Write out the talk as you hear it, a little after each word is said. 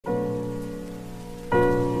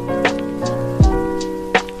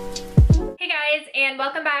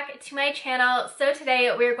welcome back to my channel. So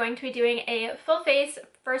today we're going to be doing a full face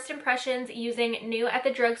first impressions using new at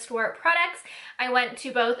the drugstore products. I went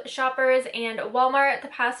to both Shoppers and Walmart the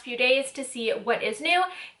past few days to see what is new,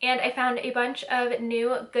 and I found a bunch of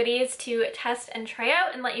new goodies to test and try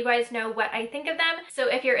out and let you guys know what I think of them. So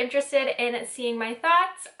if you're interested in seeing my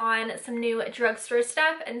thoughts on some new drugstore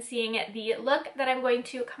stuff and seeing the look that I'm going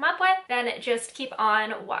to come up with, then just keep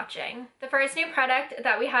on watching. The first new product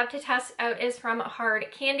that we have to test out is from Hard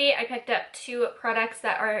Candy. I picked up two products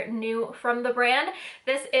that are new from the brand.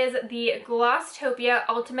 This is the Glosstopia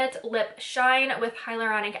Ultimate Lip Shine with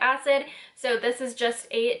hyaluronic acid. So this is just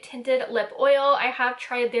a tinted lip oil. I have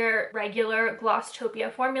tried their regular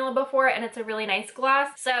Glosstopia formula before and it's a really nice gloss.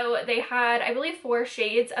 So they had, I believe, 4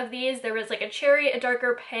 shades of these. There was like a cherry, a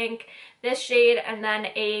darker pink, this shade, and then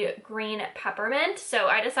a green peppermint. So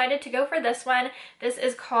I decided to go for this one. This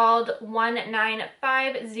is called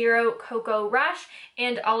 1950 Coco Rush,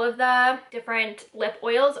 and all of the different lip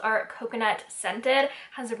oils are coconut scented.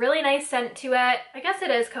 Has a really nice scent to it. I guess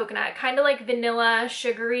it is coconut, kind of like vanilla,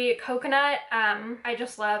 sugary coconut. I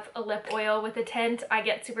just love a lip oil with a tint. I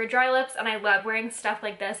get super dry lips and I love wearing stuff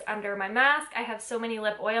like this under my mask. I have so many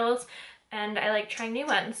lip oils and I like trying new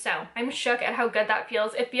ones, so I'm shook at how good that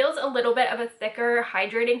feels. It feels a little bit of a thicker,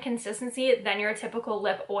 hydrating consistency than your typical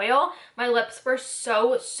lip oil. My lips were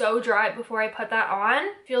so dry before I put that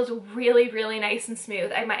on. Feels really nice and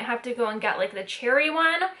smooth. I might have to go and get like the cherry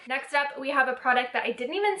one. Next up, we have a product that I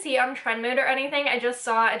didn't even see on Trendmood or anything. I just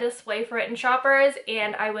saw a display for it in Shoppers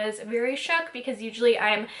and I was very shook because usually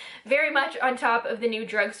I'm very much on top of the new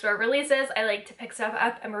drugstore releases. I like to pick stuff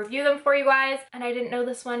up and review them for you guys, and I didn't know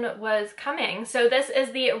this one was coming. So this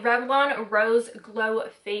is the Revlon Rose Glow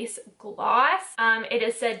Face Gloss. It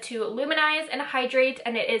is said to luminize and hydrate,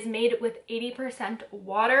 and it is made with 80%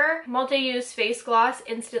 water. Multi-use face gloss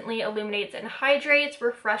instantly illuminates and hydrates,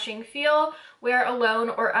 refreshing feel. Wear alone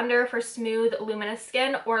or under for smooth, luminous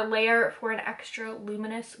skin, or layer for an extra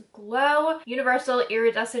luminous glow. Universal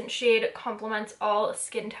iridescent shade complements all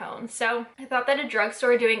skin tones. So I thought that a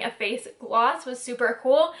drugstore doing a face gloss was super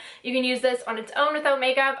cool. You can use this on its own without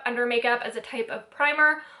makeup, under makeup as a type of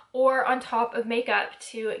primer, or on top of makeup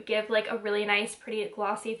to give like a really nice, pretty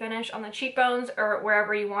glossy finish on the cheekbones or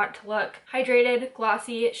wherever you want to look hydrated,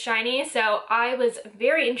 glossy, shiny. So I was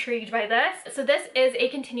very intrigued by this. So this is a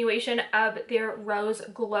continuation of their Rose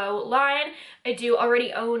Glow line. I do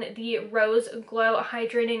already own the Rose Glow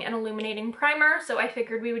Hydrating and Illuminating Primer, so I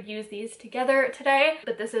figured we would use these together today.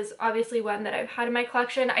 But this is obviously one that I've had in my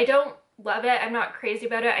collection. I don't love it. I'm not crazy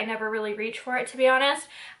about it. I never really reach for it, to be honest.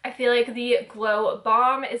 I feel like the Glow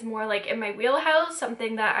Bomb is more like in my wheelhouse,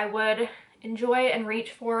 something that I would enjoy and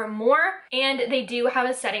reach for more. And they do have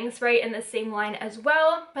a setting spray in the same line as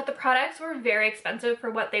well, but the products were very expensive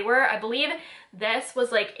for what they were. I believe this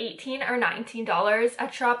was like $18 or $19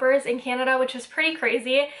 at Shoppers in Canada, which is pretty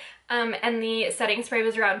crazy. And the setting spray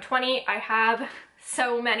was around $20. I have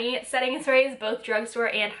so many setting sprays, both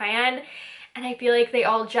drugstore and high-end, and I feel like they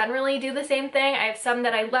all generally do the same thing. I have some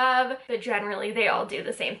that I love, but generally they all do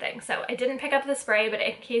the same thing. So I didn't pick up the spray, but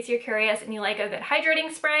in case you're curious and you like a good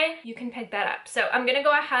hydrating spray, you can pick that up. So I'm gonna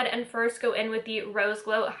go ahead and first go in with the Rose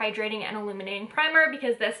Glow Hydrating and Illuminating Primer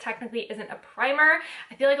because this technically isn't a primer.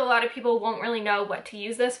 I feel like a lot of people won't really know what to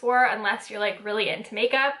use this for unless you're like really into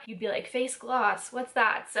makeup. You'd be like, face gloss, what's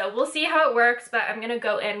that? So we'll see how it works, but I'm gonna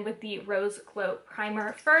go in with the Rose Glow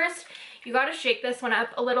Primer first. You gotta shake this one up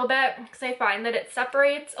a little bit because I find that it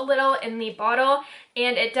separates a little in the bottle,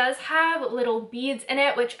 and it does have little beads in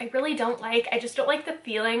it, which I really don't like. I just don't like the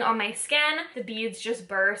feeling on my skin. The beads just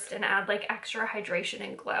burst and add like extra hydration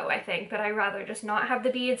and glow, I think, but I rather just not have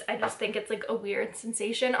the beads. I just think it's like a weird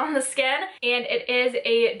sensation on the skin. And it is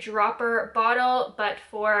a dropper bottle, but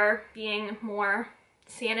for being more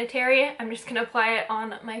sanitary, I'm just gonna apply it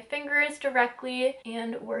on my fingers directly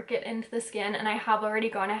and work it into the skin. And I have already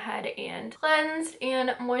gone ahead and cleansed and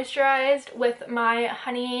moisturized with my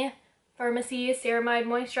Honey Pharmacy Ceramide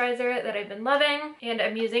Moisturizer that I've been loving. And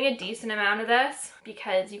I'm using a decent amount of this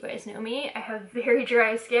because you guys know me, I have very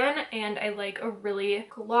dry skin and I like a really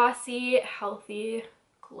glossy, healthy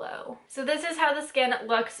glow. So this is how the skin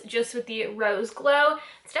looks just with the Rose Glow.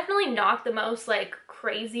 It's definitely not the most like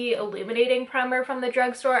crazy illuminating primer from the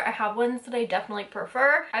drugstore. I have ones that I definitely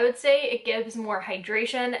prefer. I would say it gives more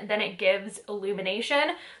hydration than it gives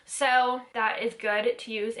illumination. So that is good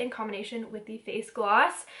to use in combination with the face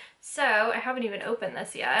gloss. So I haven't even opened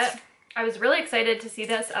this yet. I was really excited to see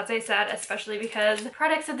this, as I said, especially because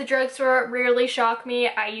products at the drugstore rarely shock me.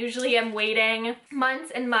 I usually am waiting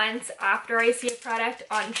months and months after I see a product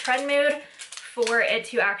on Trendmood for it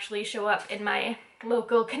to actually show up in my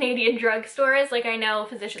local Canadian drugstores. Like I know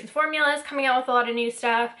Physicians Formula is coming out with a lot of new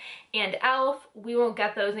stuff, and e.l.f. we won't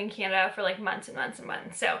get those in Canada for like months and months and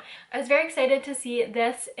months. So I was very excited to see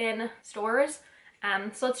this in stores.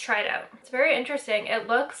 So let's try it out. It's very interesting. It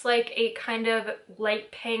looks like a kind of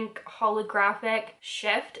light pink holographic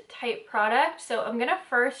shift type product. So I'm gonna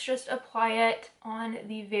first just apply it on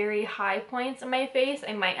the very high points of my face.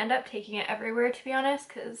 I might end up taking it everywhere, to be honest,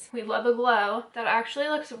 because we love a glow. That actually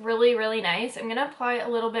looks really, really nice. I'm gonna apply it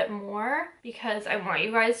a little bit more because I want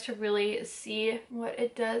you guys to really see what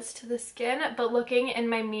it does to the skin. But looking in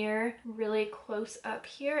my mirror really close up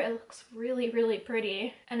here, it looks really, really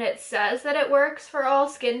pretty. And it says that it works for all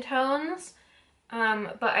skin tones.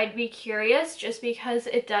 But I'd be curious just because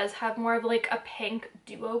it does have more of like a pink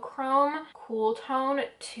duochrome cool tone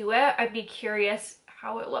to it. I'd be curious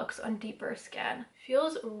how it looks on deeper skin.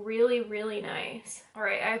 Feels really, really nice. All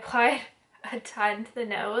right, I applied a ton to the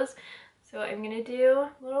nose. So I'm gonna do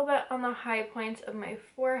a little bit on the high points of my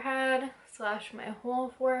forehead / my whole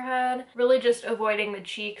forehead. Really just avoiding the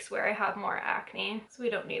cheeks where I have more acne. So we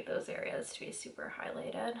don't need those areas to be super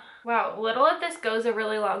highlighted. Wow, little of this goes a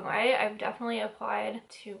really long way. I've definitely applied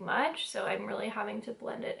too much, so I'm really having to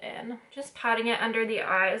blend it in. Just patting it under the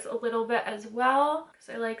eyes a little bit as well, because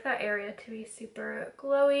I like that area to be super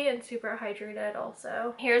glowy and super hydrated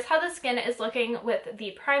also. Here's how the skin is looking with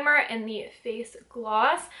the primer and the face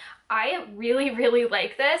gloss. I really, really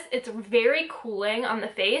like this. It's very cooling on the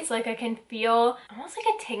face. Like I can feel almost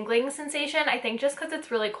like a tingling sensation. I think just because it's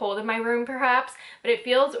really cold in my room perhaps, but it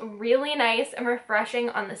feels really nice and refreshing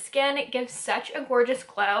on the skin. It gives such a gorgeous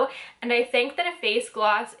glow. And I think that a face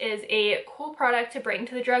gloss is a cool product to bring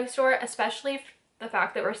to the drugstore, especially the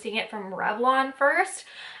fact that we're seeing it from Revlon first.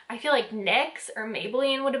 I feel like NYX or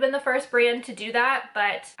Maybelline would have been the first brand to do that,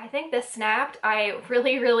 but I think this snapped. I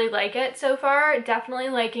really, really like it so far. Definitely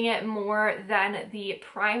liking it more than the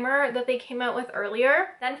primer that they came out with earlier.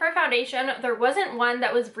 Then for foundation, there wasn't one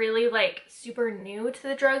that was really like super new to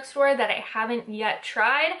the drugstore that I haven't yet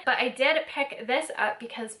tried, but I did pick this up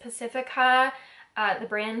because Pacifica, the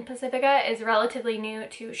brand Pacifica, is relatively new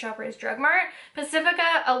to Shoppers Drug Mart.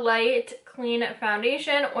 Pacifica, a light, clean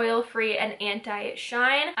foundation, oil-free and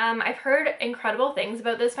anti-shine. I've heard incredible things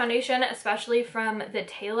about this foundation, especially from the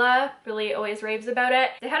Tayla. Really always raves about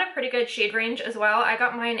it. They had a pretty good shade range as well. I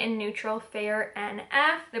got mine in Neutral Fair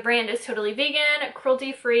NF. The brand is totally vegan,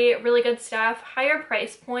 cruelty-free, really good stuff. Higher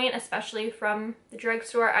price point, especially from the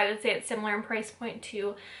drugstore. I would say it's similar in price point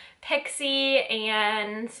to Pixie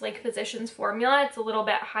and like Physicians Formula. It's a little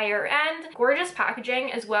bit higher end. Gorgeous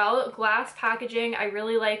packaging as well. Glass packaging. I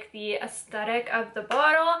really like the aesthetic of the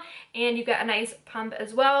bottle, and you get a nice pump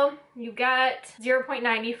as well. You get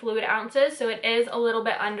 0.90 fluid ounces, so it is a little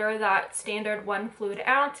bit under that standard 1 fluid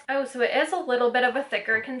ounce. Oh, so it is a little bit of a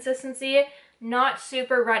thicker consistency. Not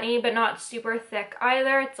super runny, but not super thick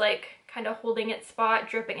either. It's like kind of holding its spot,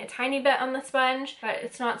 dripping a tiny bit on the sponge, but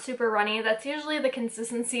it's not super runny. That's usually the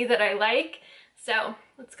consistency that I like. So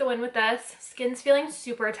let's go in with this. Skin's feeling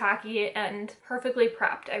super tacky and perfectly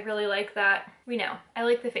prepped. I really like that. We know, I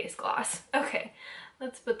like the face gloss. Okay,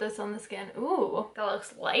 let's put this on the skin. Ooh, that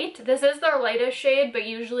looks light. This is the lightest shade, but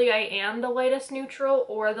usually I am the lightest neutral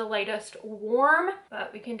or the lightest warm,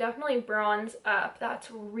 but we can definitely bronze up. That's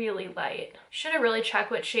really light. Should have really checked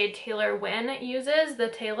what shade Taylor Wynn uses, the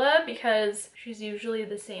Tayla, because she's usually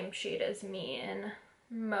the same shade as me in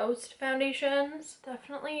most foundations.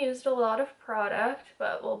 Definitely used a lot of product,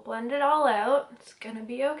 but we'll blend it all out. It's gonna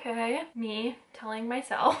be okay. Me telling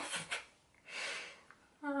myself.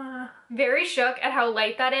 Very shook at how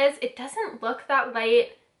light that is. It doesn't look that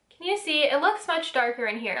light. Can you see? It looks much darker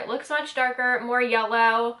in here. It looks much darker, more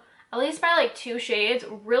yellow, at least by like 2 shades.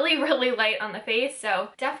 Really, really light on the face. So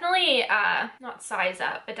definitely, not size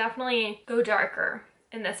up, but definitely go darker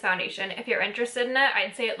in this foundation. If you're interested in it,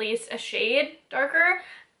 I'd say at least a shade darker.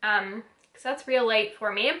 Because that's real light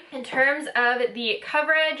for me. In terms of the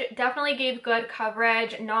coverage, definitely gave good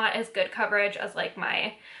coverage. Not as good coverage as like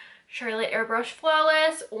my Charlotte Airbrush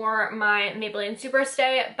Flawless or my Maybelline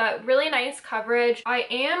Superstay, but really nice coverage. I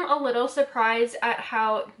am a little surprised at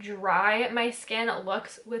how dry my skin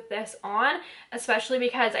looks with this on, especially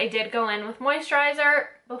because I did go in with moisturizer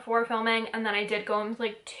before filming, and then I did go in with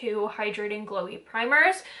like 2 hydrating glowy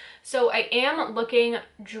primers. So I am looking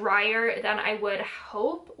drier than I would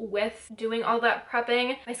hope with doing all that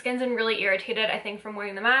prepping. My skin's been really irritated, I think, from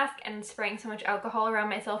wearing the mask and spraying so much alcohol around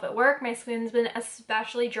myself at work. My skin's been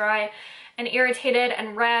especially dry and irritated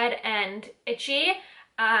and red and itchy.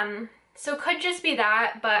 So could just be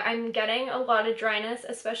that, but I'm getting a lot of dryness,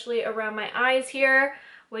 especially around my eyes here,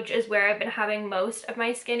 which is where I've been having most of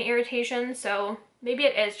my skin irritation. So maybe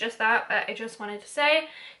it is just that, but I just wanted to say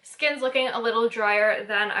skin's looking a little drier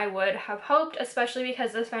than I would have hoped, especially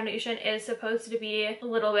because this foundation is supposed to be a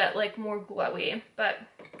little bit like more glowy, but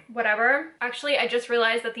whatever. Actually, I just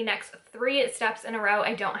realized that the next 3 steps in a row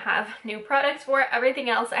I don't have new products for. Everything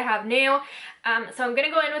else I have new. So I'm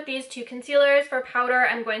gonna go in with these 2 concealers. For powder,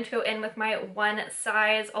 I'm going to go in with my One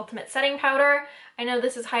Size Ultimate Setting Powder. I know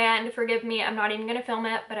this is high-end, forgive me, I'm not even gonna film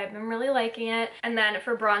it, but I've been really liking it. And then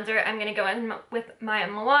for bronzer, I'm gonna go in with my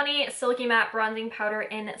Milani Silky Matte Bronzing Powder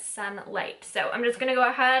in Sunlight. So I'm just gonna go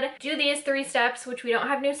ahead, do these 3 steps, which we don't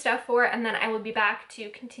have new stuff for, and then I will be back to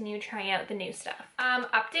continue trying out the new stuff.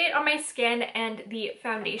 Update on my skin and the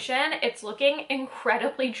foundation. It's looking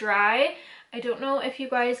incredibly dry. I don't know if you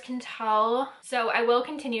guys can tell. So I will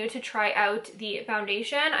continue to try out the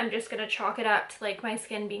foundation. I'm just gonna chalk it up to like my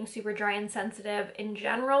skin being super dry and sensitive in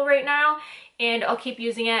general right now. And I'll keep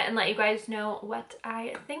using it and let you guys know what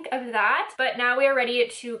I think of that. But now we are ready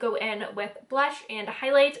to go in with blush and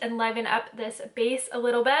highlight and liven up this base a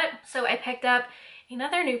little bit. So I picked up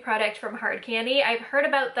another new product from Hard Candy. I've heard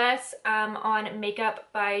about this on Makeup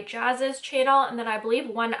by Jazz's channel, and then I believe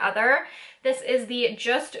one other. This is the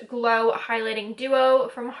Just Glow Highlighting Duo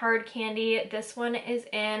from Hard Candy. This one is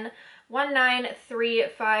in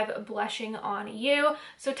 1935 Blushing on You.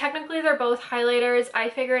 So technically they're both highlighters. I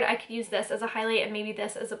figured I could use this as a highlight and maybe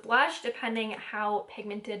this as a blush, depending how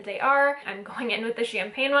pigmented they are. I'm going in with the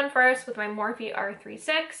champagne one first with my Morphe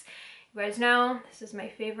R36. You guys know this is my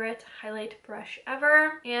favorite highlight brush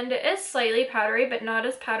ever, and it is slightly powdery, but not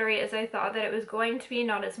as powdery as I thought that it was going to be,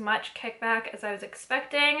 not as much kickback as I was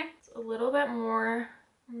expecting. It's a little bit more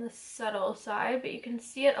on the subtle side, but you can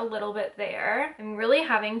see it a little bit there. I'm really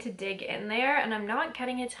having to dig in there and I'm not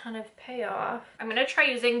getting a ton of payoff. I'm gonna try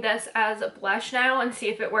using this as a blush now and see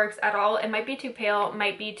if it works at all. It might be too pale,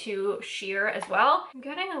 might be too sheer as well. I'm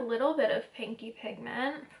getting a little bit of pinky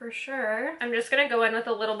pigment for sure. I'm just gonna go in with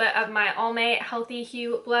a little bit of my Almay Healthy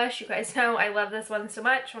Hue blush. You guys know I love this one so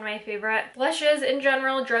much. One of my favorite blushes in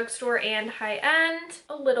general, drugstore and high-end.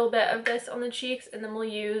 A little bit of this on the cheeks, and then we'll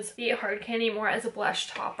use the Hard Candy more as a blush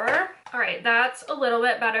topper. All right, that's a little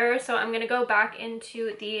bit better. So I'm gonna go back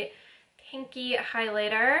into the pinky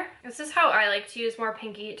highlighter. This is how I like to use more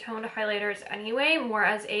pinky toned highlighters anyway, more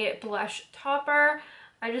as a blush topper.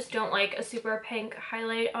 I just don't like a super pink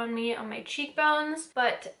highlight on me on my cheekbones,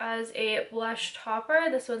 but as a blush topper,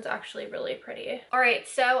 this one's actually really pretty. All right,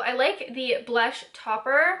 so I like the blush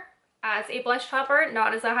topper as a blush topper,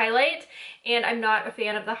 not as a highlight, and I'm not a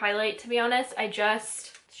fan of the highlight, to be honest.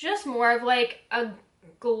 It's just more of like a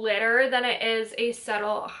glitter than it is a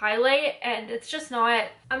subtle highlight, and it's just not,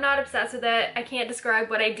 I'm not obsessed with it. I can't describe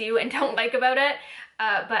what I do and don't like about it,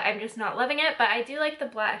 but I'm just not loving it. But I do like the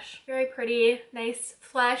blush. Very pretty, nice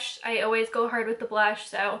flush. I always go hard with the blush,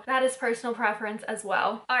 so that is personal preference as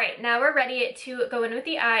well. All right, now we're ready to go in with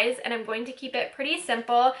the eyes, and I'm going to keep it pretty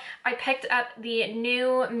simple. I picked up the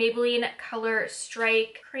new Maybelline Color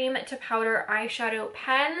Strike Cream to Powder eyeshadow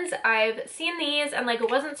pens. I've seen these and like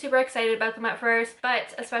wasn't super excited about them at first,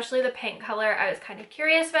 but especially the pink color I was kind of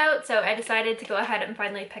curious about, so I decided to go ahead and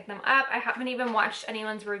finally pick them up. I haven't even watched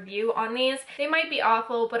anyone's review on these. They might be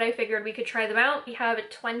awful, but I figured we could try them out. We have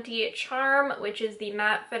 20 Charm, which is the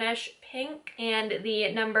matte finish pink, and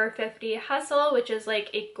the number 50 Hustle, which is like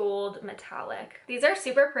a gold metallic. These are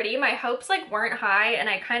super pretty. My hopes like weren't high, and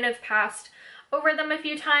I kind of passed over them a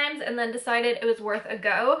few times and then decided it was worth a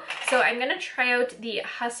go. So I'm gonna try out the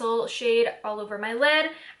Hustle shade all over my lid.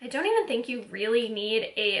 I don't even think you really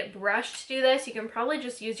need a brush to do this. You can probably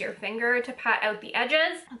just use your finger to pat out the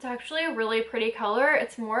edges. It's actually a really pretty color.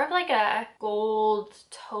 It's more of like a gold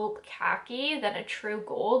taupe khaki than a true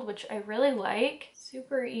gold, which I really like.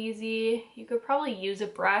 Super easy. You could probably use a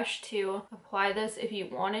brush to apply this if you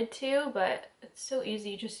wanted to, but it's so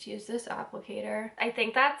easy just to use this applicator. I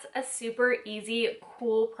think that's a super easy,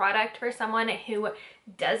 cool product for someone who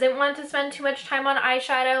doesn't want to spend too much time on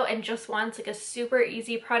eyeshadow and just wants like a super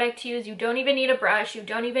easy product to use. You don't even need a brush. You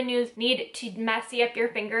don't even need to messy up your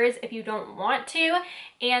fingers if you don't want to.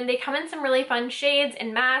 And they come in some really fun shades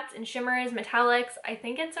and mattes and shimmers, metallics. I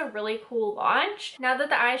think it's a really cool launch. Now that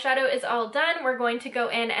the eyeshadow is all done, we're going to go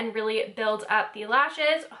in and really build up the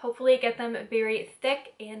lashes. Hopefully get them very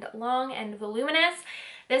thick and long and voluminous.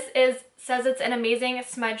 This says it's an amazing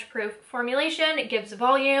smudge-proof formulation. It gives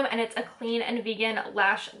volume, and it's a clean and vegan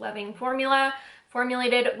lash-loving formula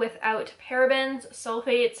formulated without parabens,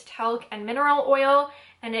 sulfates, talc, and mineral oil.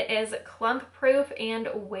 and it is clump proof and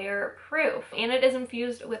wear proof. And it is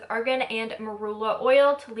infused with argan and marula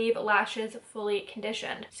oil to leave lashes fully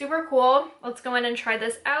conditioned. Super cool. Let's go in and try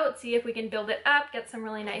this out, see if we can build it up, get some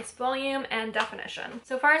really nice volume and definition.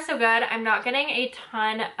 So far so good. I'm not getting a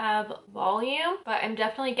ton of volume, but I'm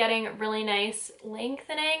definitely getting really nice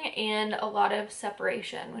lengthening and a lot of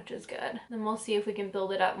separation, which is good. Then we'll see if we can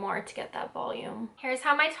build it up more to get that volume. Here's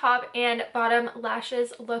how my top and bottom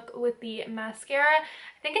lashes look with the mascara.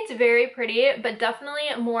 I think it's very pretty, but definitely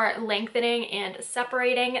more lengthening and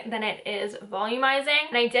separating than it is volumizing.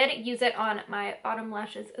 And I did use it on my bottom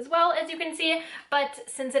lashes as well, as you can see, but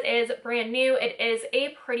since it is brand new, it is a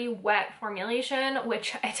pretty wet formulation,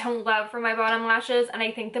 which I don't love for my bottom lashes, and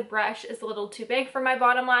I think the brush is a little too big for my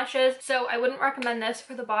bottom lashes, so I wouldn't recommend this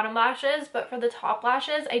for the bottom lashes, but for the top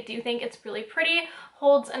lashes, I do think it's really pretty.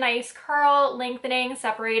 Holds a nice curl, lengthening,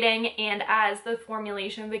 separating, and as the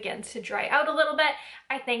formulation begins to dry out a little bit,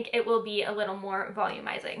 I think it will be a little more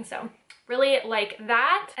volumizing. So really like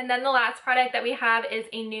that. And then the last product that we have is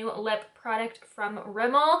a new lip product from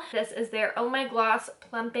Rimmel. This is their Oh My Gloss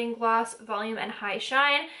Plumping Gloss Volume and High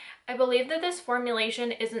Shine. I believe that this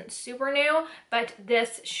formulation isn't super new, but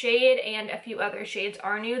this shade and a few other shades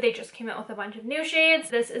are new. They just came out with a bunch of new shades.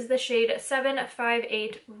 This is the shade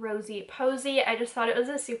 758 Rosey Posey. I just thought it was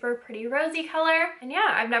a super pretty rosy color. And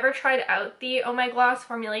yeah, I've never tried out the Oh My Gloss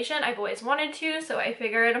formulation. I've always wanted to, so I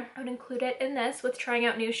figured I would include it in this with trying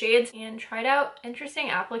out new shades, and tried out. Interesting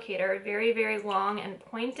applicator, very, very long and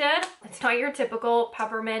pointed. It's not your typical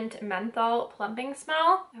peppermint menthol plumping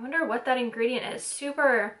smell. I wonder what that ingredient is.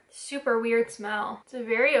 Super weird smell. It's a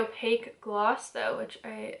very opaque gloss though, which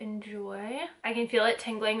I enjoy. I can feel it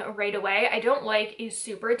tingling right away. I don't like a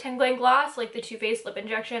super tingling gloss like the Too Faced lip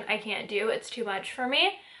injection. I can't do. It's too much for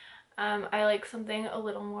me. I like something a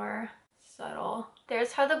little more subtle.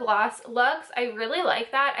 There's how the gloss looks. I really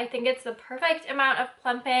like that. I think it's the perfect amount of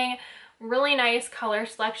plumping. Really nice color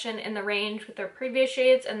selection in the range with their previous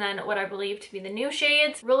shades and then what I believe to be the new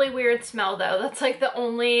shades. Really weird smell though. That's like the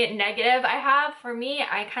only negative I have. For me,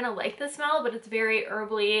 I kind of like the smell, but it's very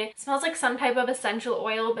herbally. It smells like some type of essential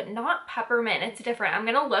oil, but not peppermint. It's different. I'm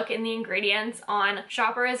gonna look in the ingredients on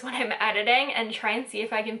Shoppers when I'm editing and try and see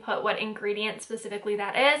if I can put what ingredient specifically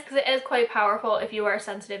that is, because it is quite powerful if you are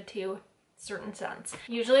sensitive to certain scents.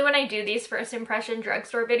 Usually when I do these first impression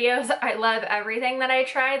drugstore videos, I love everything that I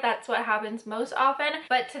try. That's what happens most often.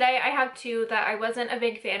 But today I have two that I wasn't a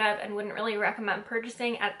big fan of and wouldn't really recommend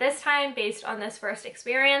purchasing at this time based on this first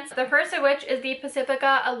experience. The first of which is the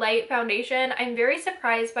Pacifica A Light Foundation. I'm very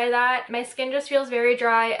surprised by that. My skin just feels very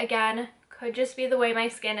dry. Again, could just be the way my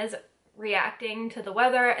skin is reacting to the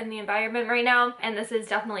weather and the environment right now, and this is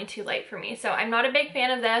definitely too light for me. So I'm not a big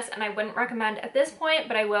fan of this and I wouldn't recommend at this point,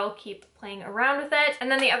 but I will keep playing around with it.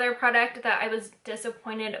 And then the other product that I was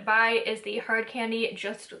disappointed by is the Hard Candy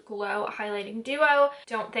Just Glow Highlighting Duo.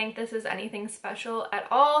 Don't think this is anything special at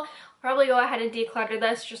all. Probably go ahead and declutter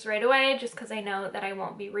this just right away, just because I know that I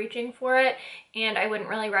won't be reaching for it, and I wouldn't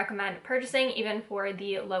really recommend purchasing even for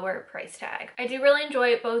the lower price tag. I do really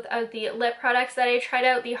enjoy both of the lip products that I tried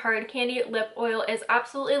out. The Hard Candy Lip Oil is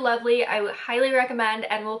absolutely lovely. I would highly recommend,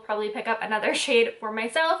 and will probably pick up another shade for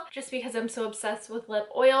myself just because I'm so obsessed with lip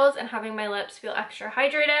oils and having my lips feel extra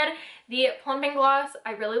hydrated. The plumping gloss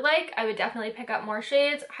I really like. I would definitely pick up more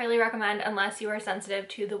shades. Highly recommend unless you are sensitive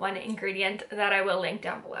to the one ingredient that I will link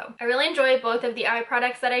down below. I really enjoy both of the eye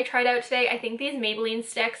products that I tried out today. I think these Maybelline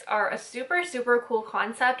sticks are a super cool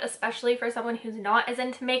concept, especially for someone who's not as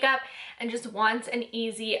into makeup and just wants an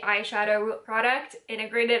easy eyeshadow product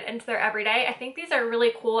integrated into their everyday. I think these are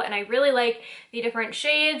really cool, and I really like the different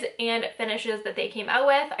shades and finishes that they came out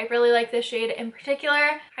with. I really like this shade in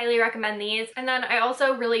particular. Highly recommend these. And then I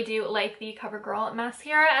also really do like the Covergirl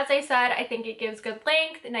mascara. As I said, I think it gives good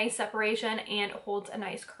length, nice separation, and holds a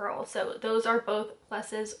nice curl. So those are both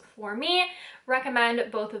pluses for me.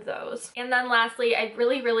 Recommend both of those. And then lastly, I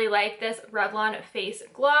really like this Revlon face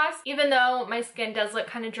gloss. Even though my skin does look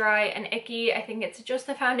kind of dry and icky, I think it's just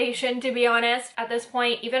the foundation, to be honest. At this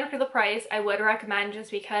point, even for the price, I would recommend,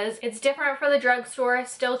 just because it's different for the drugstore,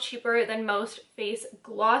 still cheaper than most face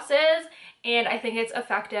glosses, and I think it's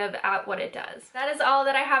effective at what it does. That is all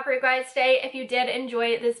that I have for you guys today. If you did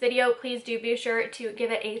enjoy this video, please do be sure to give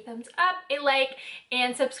it a thumbs up, a like,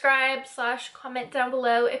 and subscribe/comment down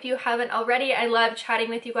below if you haven't already. I love chatting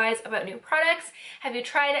with you guys about new products. Have you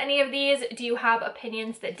tried any of these? Do you have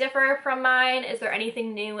opinions that differ from mine? Is there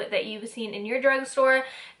anything new that you've seen in your drugstore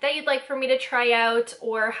that you'd like for me to try out,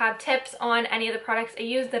 or have tips on any of the products I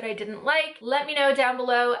used that I didn't like? Let me know down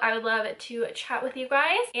below. I would love to chat with you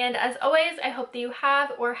guys. And as always, anyways, I hope that you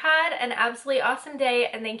have or had an absolutely awesome day,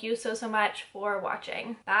 and thank you so much for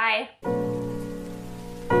watching. Bye.